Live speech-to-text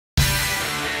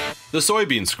The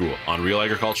Soybean School on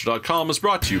RealAgriculture.com is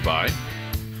brought to you by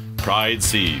Pride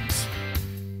Seeds,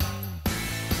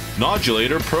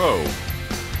 Nodulator Pro,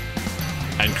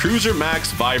 and Cruiser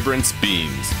Max Vibrance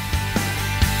Beans.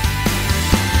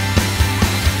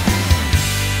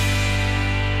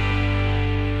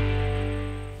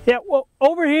 Yeah, well,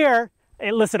 over here,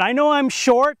 hey, listen, I know I'm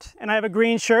short and I have a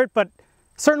green shirt, but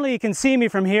certainly you can see me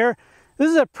from here. This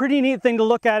is a pretty neat thing to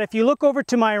look at. If you look over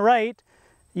to my right,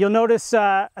 you'll notice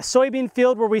a soybean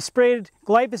field where we sprayed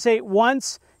glyphosate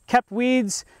once, kept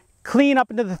weeds clean up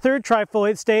into the third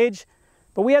trifoliate stage,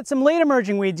 but we had some late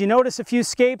emerging weeds. You notice a few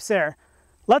scapes there.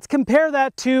 Let's compare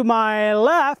that to my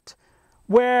left,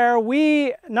 where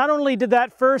we not only did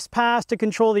that first pass to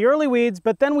control the early weeds,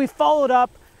 but then we followed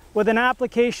up with an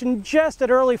application just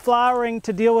at early flowering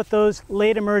to deal with those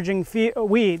late emerging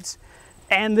weeds.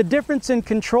 And the difference in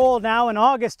control now in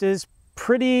August is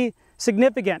pretty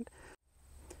significant.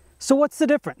 So what's the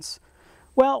difference?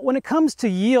 Well, when it comes to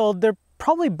yield, they're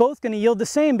probably both going to yield the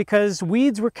same because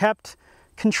weeds were kept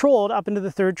controlled up into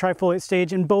the third trifoliate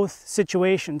stage in both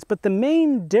situations. But the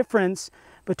main difference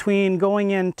between going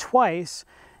in twice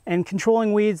and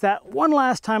controlling weeds that one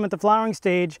last time at the flowering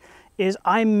stage is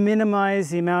I minimize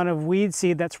the amount of weed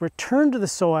seed that's returned to the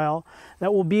soil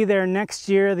that will be there next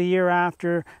year, the year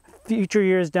after, future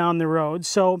years down the road.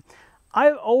 So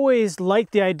I've always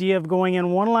liked the idea of going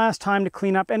in one last time to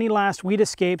clean up any last weed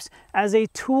escapes as a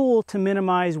tool to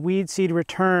minimize weed seed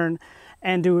return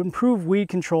and to improve weed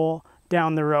control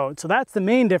down the road. So that's the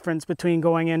main difference between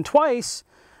going in twice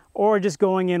or just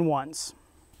going in once.